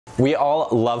We all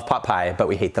love pot pie, but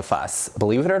we hate the fuss.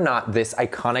 Believe it or not, this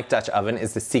iconic Dutch oven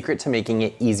is the secret to making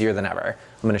it easier than ever.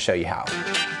 I'm gonna show you how.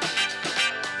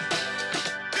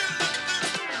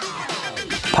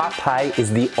 Pot pie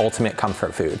is the ultimate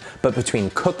comfort food, but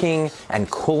between cooking and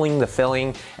cooling the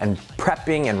filling and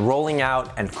prepping and rolling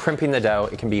out and crimping the dough,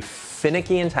 it can be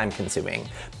finicky and time consuming.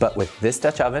 But with this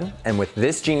Dutch oven and with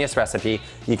this genius recipe,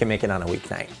 you can make it on a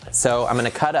weeknight. So I'm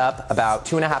gonna cut up about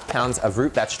 2.5 pounds of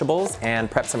root vegetables and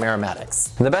prep some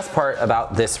aromatics. And the best part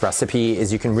about this recipe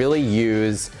is you can really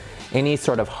use any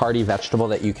sort of hearty vegetable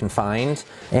that you can find.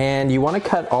 And you wanna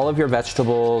cut all of your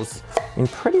vegetables in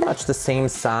pretty much the same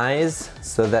size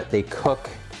so that they cook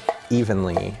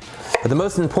evenly. But the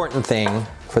most important thing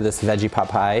for this veggie pot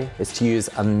pie is to use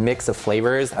a mix of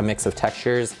flavors, a mix of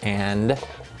textures, and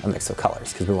a mix of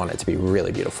colors, because we want it to be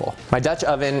really beautiful. My Dutch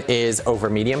oven is over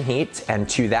medium heat, and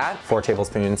to that, 4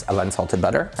 tablespoons of unsalted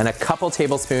butter and a couple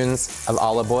tablespoons of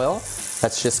olive oil.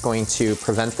 That's just going to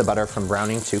prevent the butter from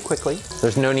browning too quickly.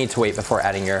 There's no need to wait before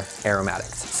adding your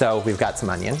aromatics. So we've got some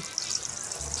onion,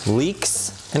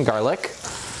 leeks and garlic,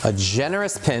 a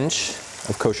generous pinch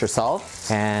of kosher salt,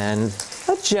 and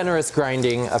a generous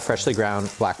grinding of freshly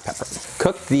ground black pepper.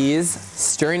 Cook these,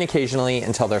 stirring occasionally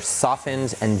until they're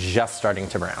softened and just starting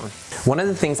to brown. One of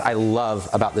the things I love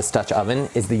about this Dutch oven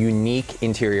is the unique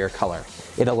interior color.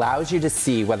 It allows you to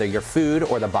see whether your food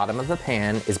or the bottom of the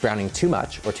pan is browning too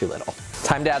much or too little.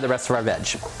 Time to add the rest of our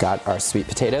veg. Got our sweet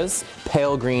potatoes,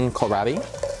 pale green kohlrabi,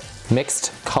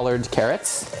 mixed colored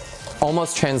carrots,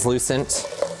 almost translucent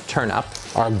turnip,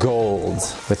 our gold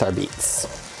with our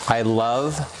beets. I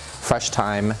love fresh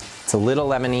thyme. It's a little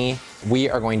lemony. We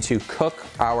are going to cook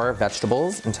our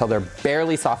vegetables until they're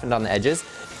barely softened on the edges,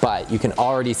 but you can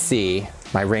already see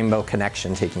my rainbow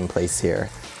connection taking place here.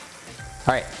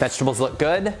 All right, vegetables look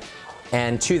good.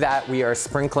 And to that, we are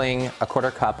sprinkling a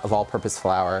 1/4 cup of all-purpose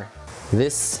flour.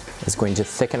 This is going to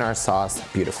thicken our sauce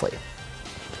beautifully.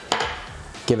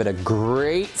 Give it a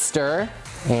great stir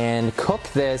and cook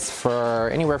this for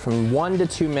anywhere from 1 to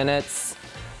 2 minutes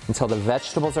until the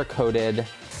vegetables are coated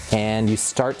and you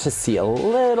start to see a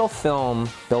little film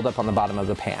build up on the bottom of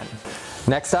the pan.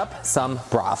 Next up, some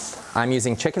broth. I'm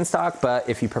using chicken stock, but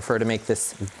if you prefer to make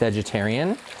this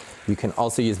vegetarian, you can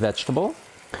also use vegetable.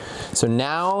 So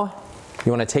now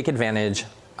you want to take advantage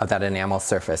of that enamel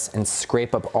surface and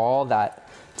scrape up all that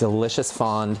delicious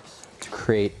fond to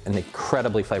create an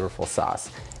incredibly flavorful sauce.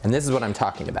 And this is what I'm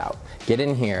talking about. Get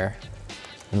in here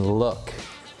and look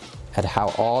at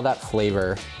how all that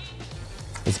flavor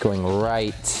is going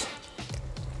right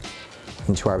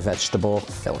into our vegetable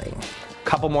filling.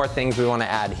 Couple more things we want to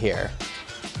add here.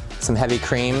 Some heavy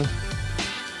cream,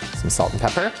 some salt and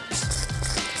pepper.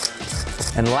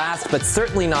 And last but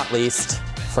certainly not least,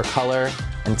 for color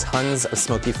and tons of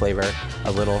smoky flavor,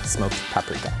 a little smoked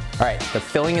paprika. All right, the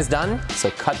filling is done,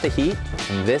 so cut the heat,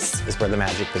 and this is where the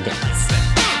magic begins.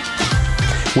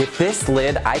 With this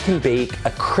lid, I can bake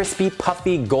a crispy,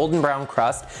 puffy, golden brown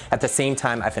crust at the same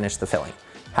time I finish the filling.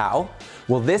 How?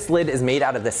 Well, this lid is made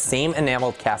out of the same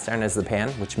enameled cast iron as the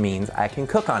pan, which means I can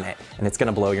cook on it, and it's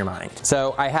gonna blow your mind.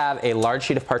 So I have a large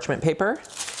sheet of parchment paper.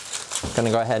 I'm gonna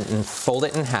go ahead and fold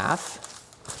it in half,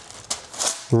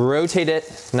 rotate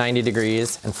it 90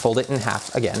 degrees, and fold it in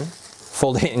half again.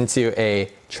 Fold it into a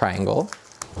triangle,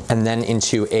 and then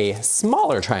into a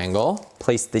smaller triangle.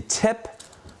 Place the tip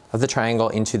of the triangle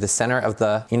into the center of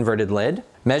the inverted lid.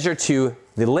 Measure to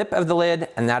the lip of the lid,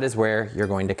 and that is where you're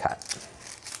going to cut.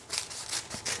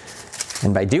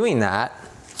 And by doing that,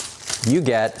 you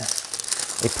get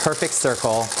a perfect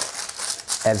circle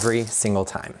every single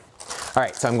time. All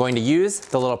right, so I'm going to use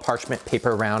the little parchment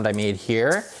paper round I made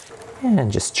here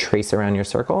and just trace around your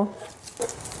circle,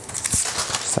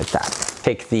 just like that.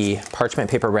 Take the parchment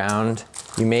paper round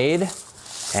you made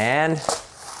and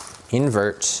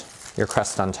invert your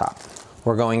crust on top.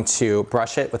 We're going to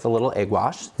brush it with a little egg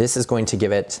wash. This is going to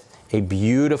give it a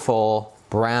beautiful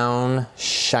brown,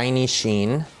 shiny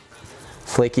sheen,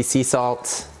 flaky sea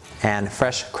salt, and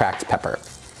fresh cracked pepper.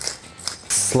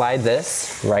 Slide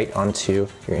this right onto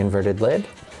your inverted lid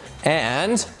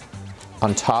and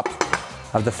on top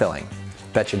of the filling.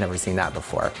 Bet you've never seen that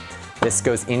before. This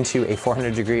goes into a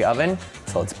 400-degree oven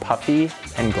until it's puffy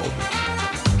and golden.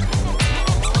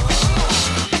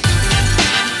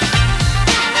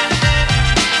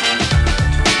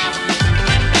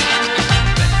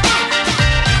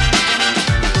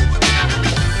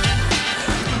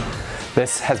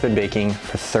 This has been baking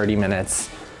for 30 minutes,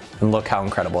 and look how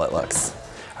incredible it looks.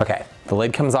 Okay, the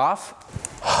lid comes off.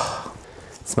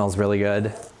 It smells really good.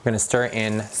 We're gonna stir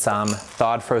in some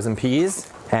thawed frozen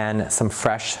peas and some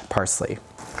fresh parsley.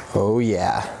 Oh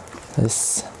yeah,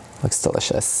 this Looks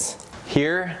delicious.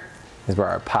 Here is where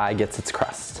our pie gets its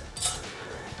crust.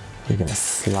 You're gonna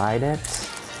slide it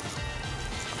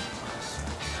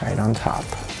right on top.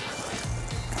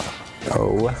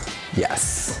 Oh,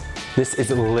 yes. This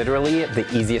is literally the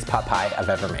easiest pot pie I've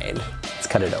ever made. Let's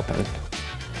cut it open.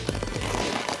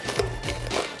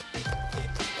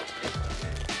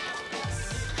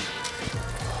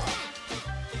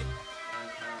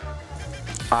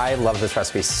 I love this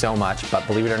recipe so much, but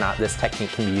believe it or not, this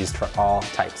technique can be used for all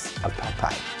types of pot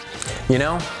pie. You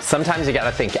know, sometimes you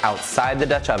gotta think outside the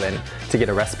Dutch oven to get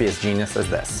a recipe as genius as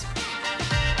this.